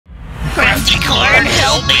Craftycorn,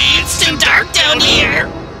 help me! It's too dark down here!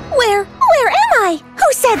 Where am I?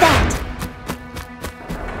 Who said that?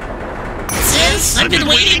 Sis, I've been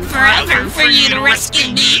waiting forever for you to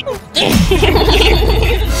rescue me! No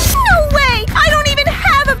way! I don't even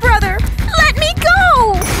have a brother! Let me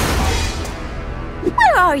go!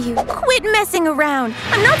 Where are you? Quit messing around.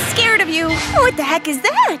 I'm not scared of you. What the heck is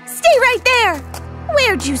that? Stay right there!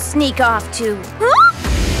 Where'd you sneak off to? Huh?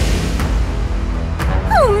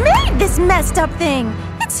 Who made this messed up thing?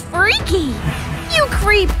 It's freaky! You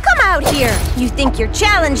creep! Come out here! You think you're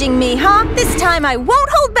challenging me, huh? This time I won't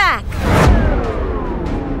hold back!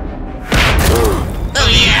 Oh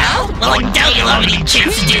yeah? Well, I doubt you'll have any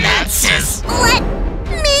chance to do that, sis! Let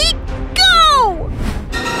me go!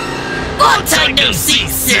 Long time no see,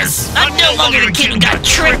 sis! I'm no longer the kid who got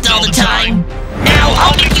tricked all the time! Now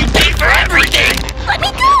I'll make you pay for everything! Let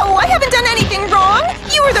me go! I haven't done anything wrong!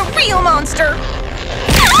 You are the real monster!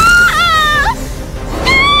 Ah!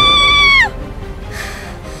 Ah!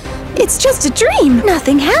 It's just a dream.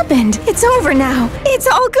 Nothing happened. It's over now. It's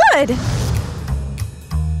all good.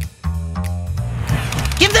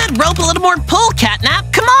 Give that rope a little more pull,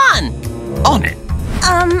 Catnap. Come on! On it.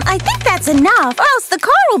 I think that's enough, or else the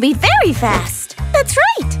car will be very fast. That's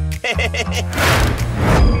right.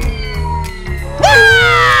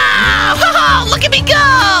 Wow! Look at me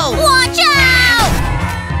go! Watch out!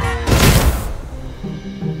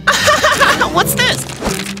 What's this?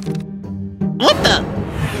 What the?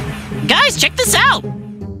 Guys, check this out!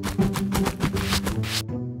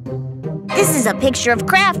 This is a picture of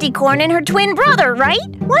Craftycorn and her twin brother, right?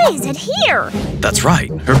 Why is it here? That's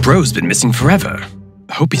right. Her bro's been missing forever.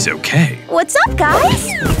 I hope he's okay. What's up, guys?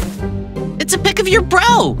 It's a pic of your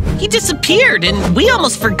bro. He disappeared and we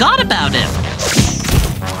almost forgot about him.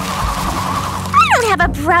 I don't have a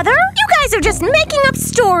brother. You guys are just making up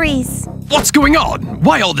stories. What's going on?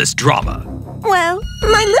 Why all this drama? Well,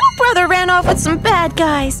 my little brother ran off with some bad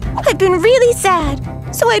guys. I've been really sad,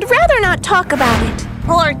 so I'd rather not talk about it.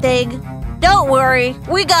 Poor thing. Don't worry,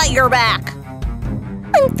 we got your back.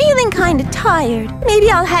 I'm feeling kinda tired.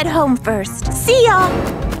 Maybe I'll head home first. See y'all.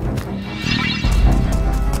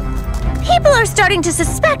 People are starting to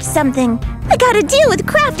suspect something. I gotta deal with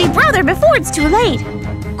Crafty Brother before it's too late.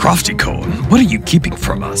 Craftycorn, what are you keeping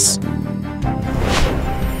from us?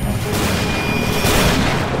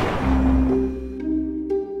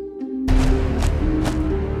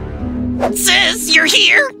 Sis, you're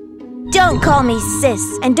here? Don't call me sis,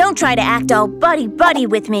 and don't try to act all buddy-buddy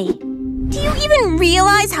with me. Do you even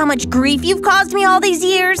realize how much grief you've caused me all these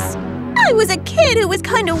years? I was a kid who was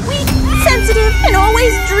kind of weak, sensitive, and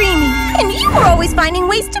always dreaming. And you were always finding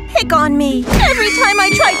ways to pick on me. Every time I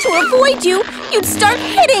tried to avoid you, you'd start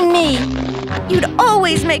hitting me. You'd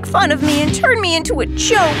always make fun of me and turn me into a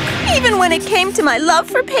joke. Even when it came to my love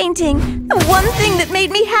for painting, the one thing that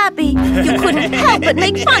made me happy, you couldn't help but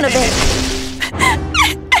make fun of it.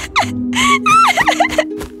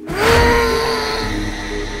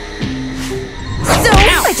 So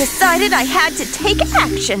I decided I had to take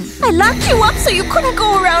action. I locked you up so you couldn't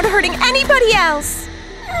go around hurting anybody else.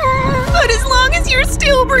 But as long as you're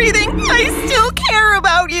still breathing, I still care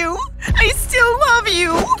about you. I still love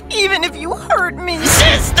you, even if you hurt me.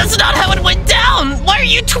 Sis, that's not how it went down! Why are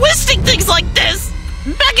you twisting things like this?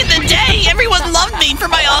 Back in the day, everyone loved me for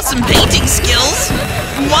my awesome painting skills.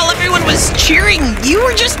 While everyone was cheering, you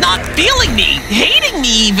were just not feeling me, hating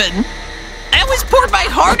me even. I always poured my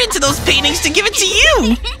heart into those paintings to give it to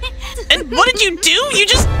you. And what did you do? You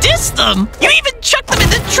just dissed them. You even chucked them in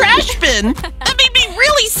the trash bin. That made me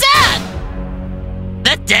really sad.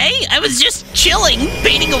 That day, I was just chilling,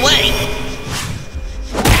 painting away.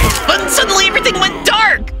 But suddenly everything went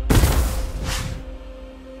dark.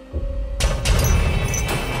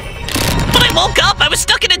 When I woke up, I was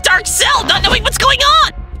stuck in a dark cell, not knowing what's going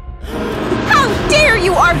on. How dare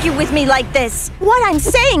you argue with me like this? What I'm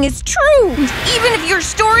saying is true. Even if your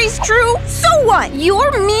story's true, so what?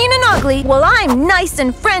 You're mean and ugly, while I'm nice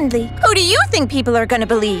and friendly. Who do you think people are gonna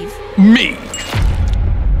believe? Me!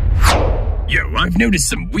 Yo, I've noticed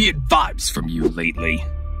some weird vibes from you lately.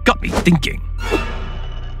 Got me thinking.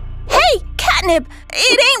 Hey, Catnap!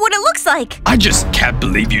 It ain't what it looks like! I just can't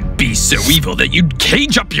believe you'd be so evil that you'd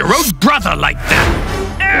cage up your own brother like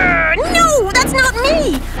that! No, that's not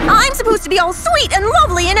me! I'm supposed to be all sweet and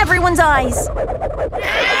lovely in everyone's eyes.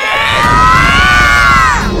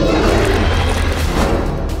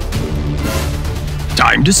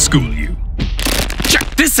 Time to school you.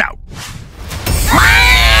 Check this out!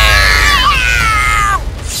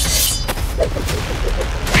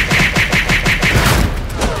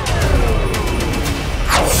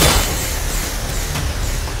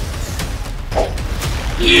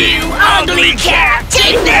 You ugly cat!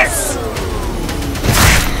 Take this!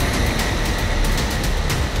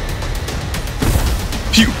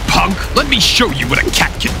 You punk! Let me show you what a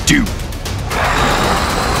cat can do!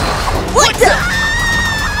 What the?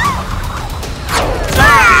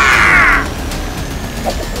 Ah!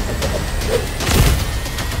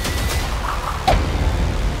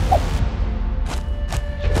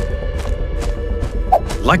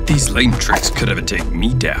 Like these lame tricks could ever take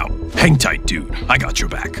me down. Hang tight, dude. I got your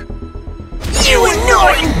back. You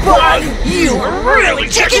annoying bug! You are really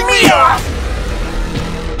ticking me off!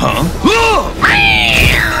 Huh?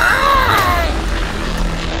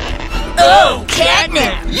 Oh,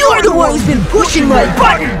 Catnap! You're the one who's been pushing my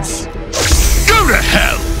buttons! Go to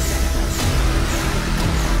hell!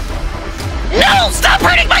 No! Stop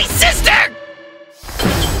hurting my sister!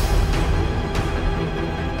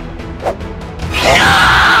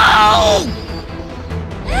 No!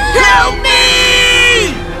 Help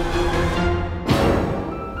me!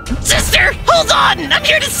 Sister, hold on! I'm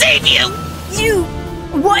here to save you!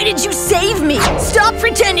 Why did you save me? Stop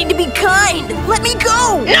pretending to be kind! Let me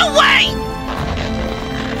go! No way!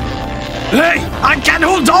 Hey! I can't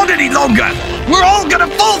hold on any longer! We're all gonna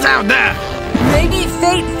fall down there! Maybe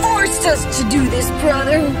fate forced us to do this,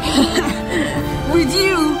 brother. With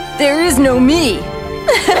you, there is no me.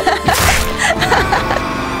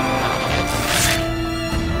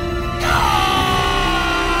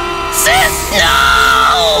 Sis,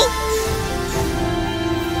 no!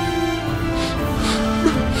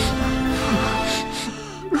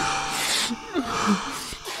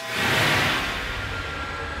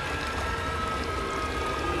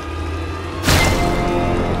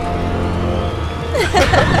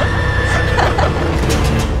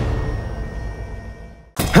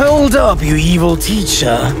 Hold up, you evil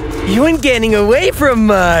teacher. You ain't getting away from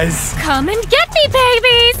us. Come and get me,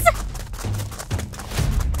 babies!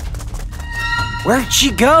 Where'd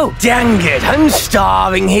she go? Dang it, I'm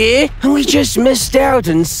starving here. And we just missed out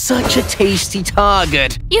on such a tasty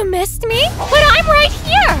target. You missed me? But I'm right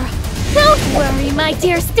here! Don't worry, my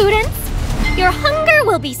dear students. Your hunger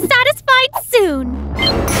will be satisfied soon.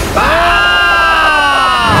 Ah!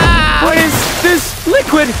 What is this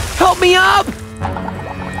liquid? Help me up!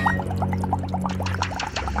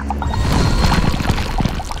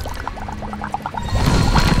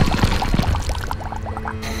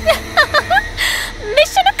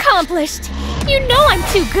 Mission accomplished. You know I'm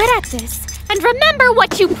too good at this. And remember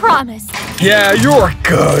what you promised. Yeah, you're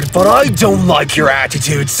good, but I don't like your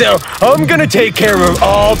attitude, so I'm gonna take care of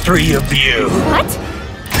all three of you. What?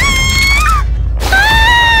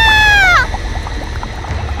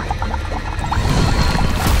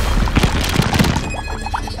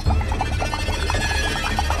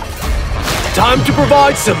 Time to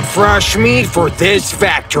provide some fresh meat for this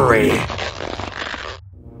factory.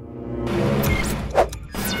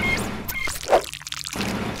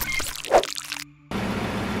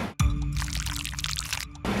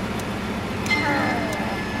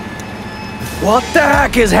 What the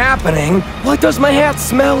heck is happening? Why does my hat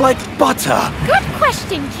smell like butter? Good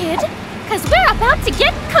question, kid. Because we're about to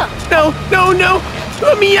get cooked. No, no, no!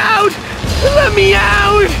 Let me out! Let me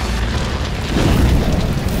out!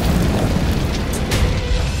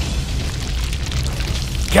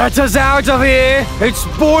 Get us out of here! It's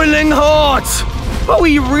boiling hot! Are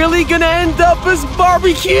we really gonna end up as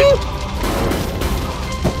barbecue?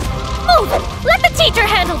 Move! Let the teacher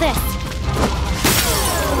handle this!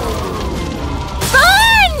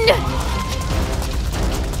 Fun!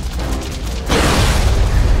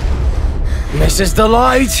 Mrs.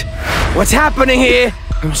 Delight, what's happening here?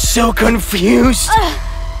 I'm so confused.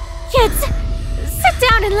 Kids, sit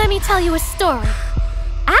down and let me tell you a story.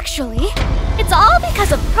 Actually, it's all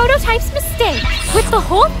because of Prototype's mistake. With the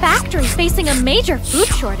whole factory facing a major food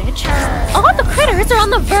shortage, all the critters are on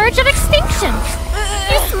the verge of extinction.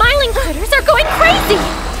 You smiling critters are going crazy,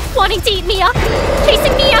 wanting to eat me up,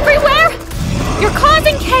 chasing me everywhere. You're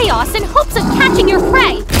causing chaos in hopes of catching your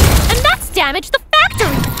prey, and that's damaged the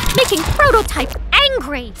factory, making Prototype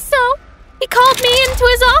angry. So, he called me into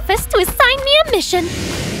his office to assign me a mission.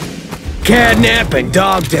 Catnap and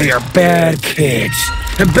Dog Day are bad kids.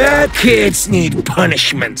 And bad kids need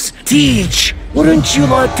punishments. Teach, wouldn't you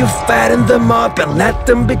like to fatten them up and let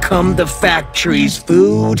them become the factory's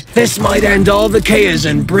food? This might end all the chaos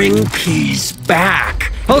and bring peace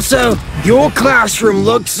back. Also, your classroom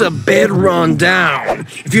looks a bit run down.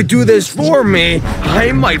 If you do this for me,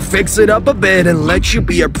 I might fix it up a bit and let you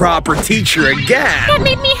be a proper teacher again. That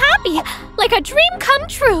made me happy, like a dream come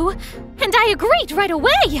true. And I agreed right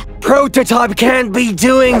away. Prototype can't be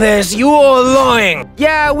doing this. You're lying.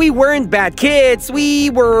 Yeah, we weren't bad kids.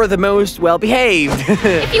 We were the most well-behaved.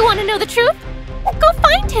 If you want to know the truth, go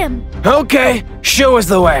find him. Okay, show us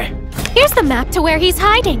the way. Here's the map to where he's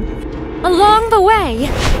hiding. Along the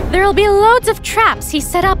way, there'll be loads of traps he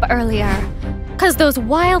set up earlier. 'Cause those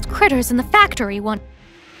wild critters in the factory want...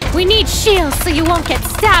 We need shields so you won't get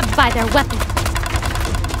stabbed by their weapons.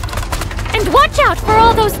 And watch out for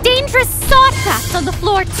all those dangerous saw traps on the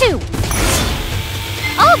floor, too.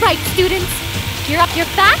 All right, students. Gear up your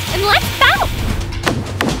fat and let's bounce!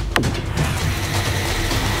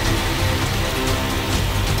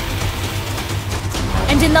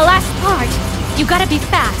 And in the last part, you gotta be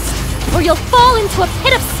fast, or you'll fall into a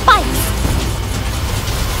pit of spikes.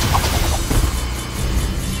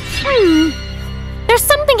 There's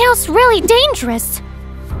something else really dangerous,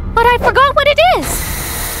 but I forgot what it is.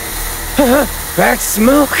 That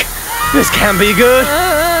smoke. This can't be good.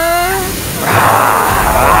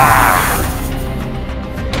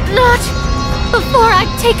 Not before I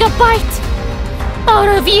take a bite out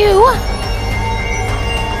of you.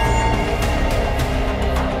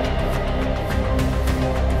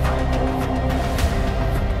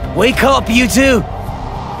 Wake up, you two!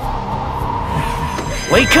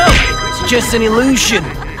 Wake up! It's just an illusion.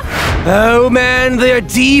 Oh man, they're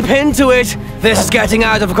deep into it. This is getting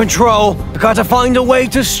out of control. I gotta find a way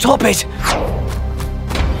to stop it.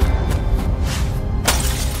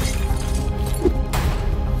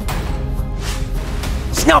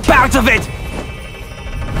 Snap out of it!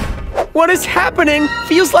 What is happening?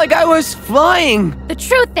 Feels like I was flying. The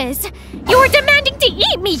truth is, you were demanding to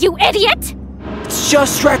eat me, you idiot! It's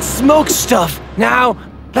just red smoke stuff. Now,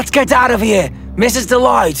 let's get out of here. Mrs.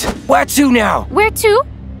 Delight, where to now? Where to?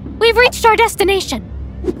 We've reached our destination.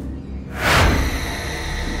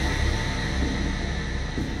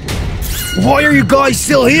 Why are you guys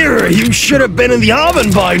still here? You should have been in the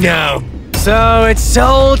oven by now. So it's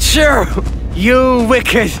all true. You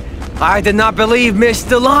wicked. I did not believe Miss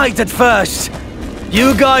Delight at first.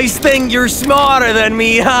 You guys think you're smarter than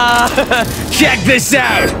me, huh? Check this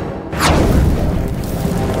out.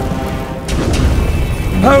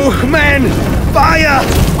 Oh man! Fire!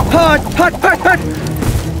 Hot! Hot! Hot! Hot!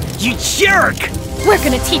 You jerk! We're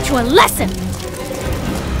gonna teach you a lesson!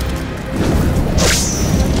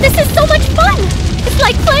 This is so much fun! It's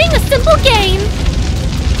like playing a simple game!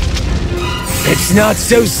 It's not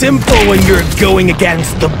so simple when you're going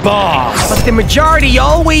against the boss! But the majority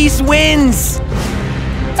always wins!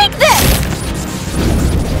 Take this!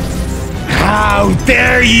 How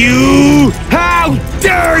dare you! How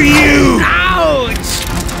dare you! Ouch!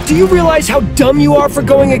 Do you realize how dumb you are for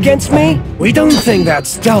going against me? We don't think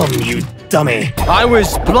that's dumb, you dummy. I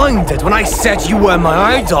was blinded when I said you were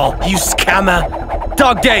my idol, you scammer.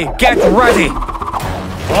 Dog Day, get ready.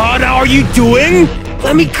 What are you doing?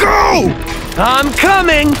 Let me go! I'm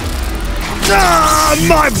coming! Ah,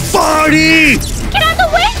 my body! Get out of the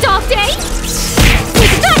way, Dog Day!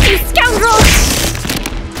 Take that, you scoundrel!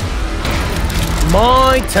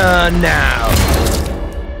 My turn now.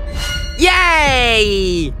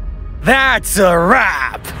 Yay! That's a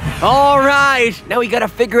wrap! Alright, now we gotta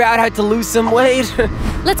figure out how to lose some weight.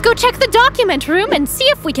 Let's go check the document room and see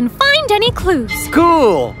if we can find any clues.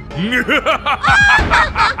 Cool!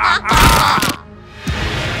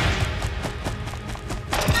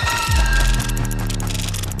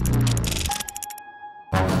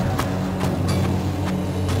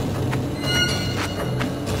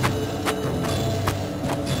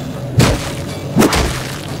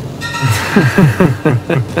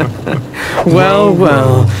 Well,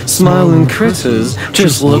 well, smiling critters,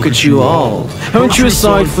 just look at you all. Haven't you a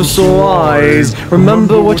sight for sore eyes?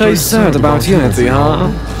 Remember what I said about unity, huh?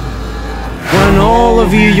 When all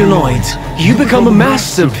of you unite, you become a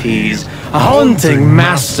masterpiece. A haunting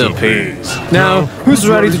masterpiece. Now, who's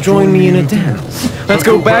ready to join me in a dance? Let's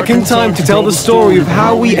go back in time to tell the story of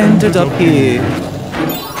how we ended up here.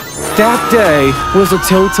 That day was a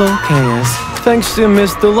total chaos. Thanks to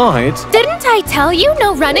Miss Delight. Didn't I tell you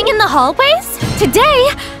no running in the hallways?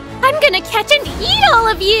 Today, I'm gonna catch and eat all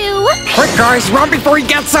of you! Quick guys, run before he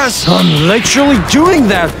gets us! I'm literally doing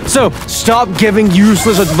that, so stop giving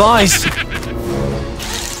useless advice.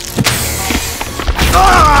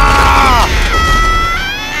 Ah!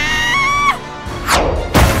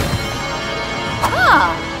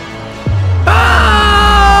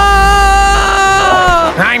 Ah!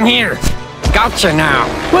 I'm here. Gotcha now.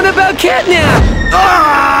 What about Catnap?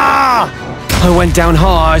 Ah! I went down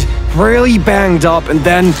hard, really banged up, and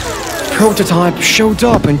then Prototype showed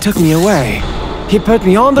up and took me away. He put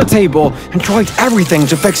me on the table and tried everything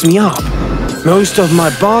to fix me up. Most of my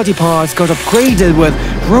body parts got upgraded with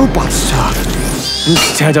robot stuff.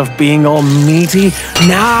 Instead of being all meaty,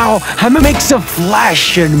 now I'm a mix of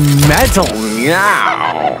flesh and metal.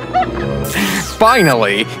 Now.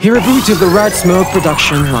 Finally, he rebooted the Red Smoke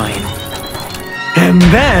production line. And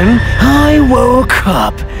then I woke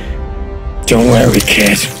up. Don't worry,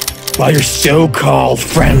 kid. While your so-called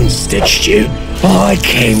friends ditched you, I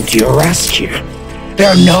came to your rescue.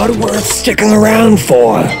 They're not worth sticking around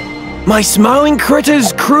for. My Smiling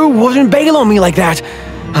Critters crew wouldn't bail on me like that.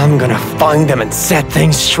 I'm gonna find them and set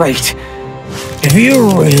things straight. If you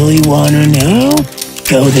really want to know,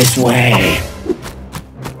 go this way.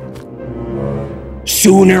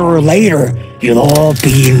 Sooner or later, you'll all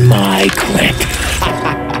be in my clique.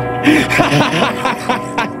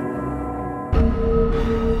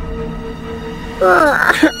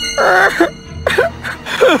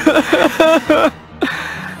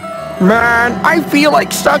 Man, I feel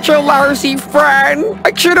like such a lousy friend.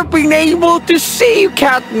 I should have been able to see you,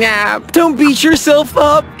 Catnap. Don't beat yourself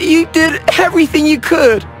up. You did everything you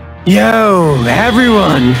could. Yo,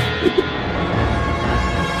 everyone!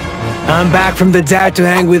 I'm back from the dead to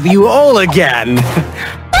hang with you all again.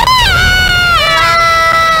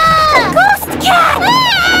 Ghost cat!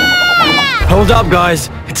 Hold up, guys.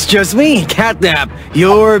 It's just me, Catnap,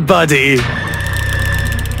 your buddy.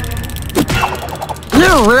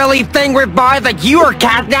 You really think we're by that you are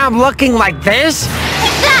Catnap looking like this?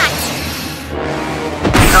 That!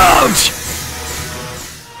 Ouch!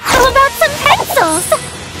 How about some pencils?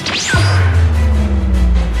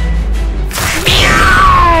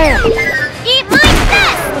 Eat my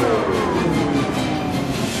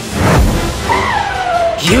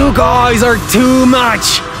fist! You guys are too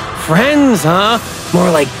much. Friends, huh?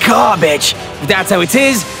 More like garbage. If that's how it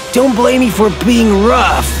is, don't blame me for being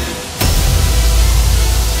rough.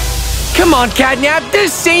 Come on, Catnap,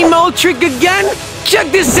 this same old trick again?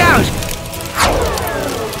 Check this out!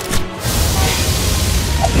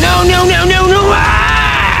 No, no, no, no, no!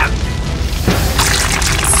 Ah!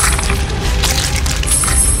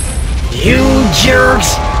 You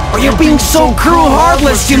jerks! Are you being so cruel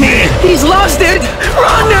heartless to me? He's lost it!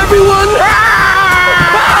 Run, everyone! Ah!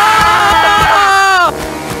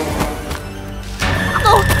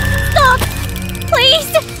 Oh, stop!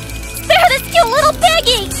 Please! Spare this cute little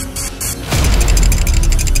piggy!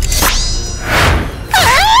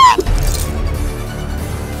 Ah!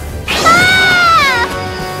 Ah!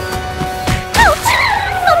 Ouch!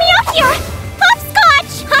 Let me up here!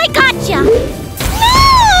 Hopscotch! I gotcha! No!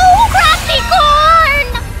 CRAFTYCORN!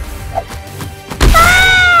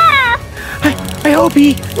 Ah! I hope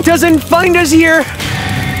he doesn't find us here.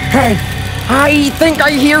 Hey, I think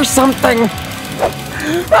I hear something.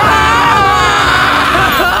 Ah!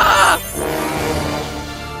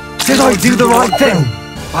 Did I do the right thing?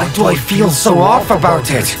 Why do I feel so off about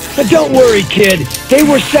it? Don't worry, kid. They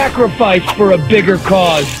were sacrificed for a bigger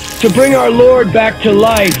cause. To bring our Lord back to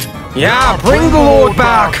life. Yeah, bring the Lord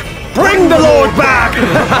back! Bring the Lord back!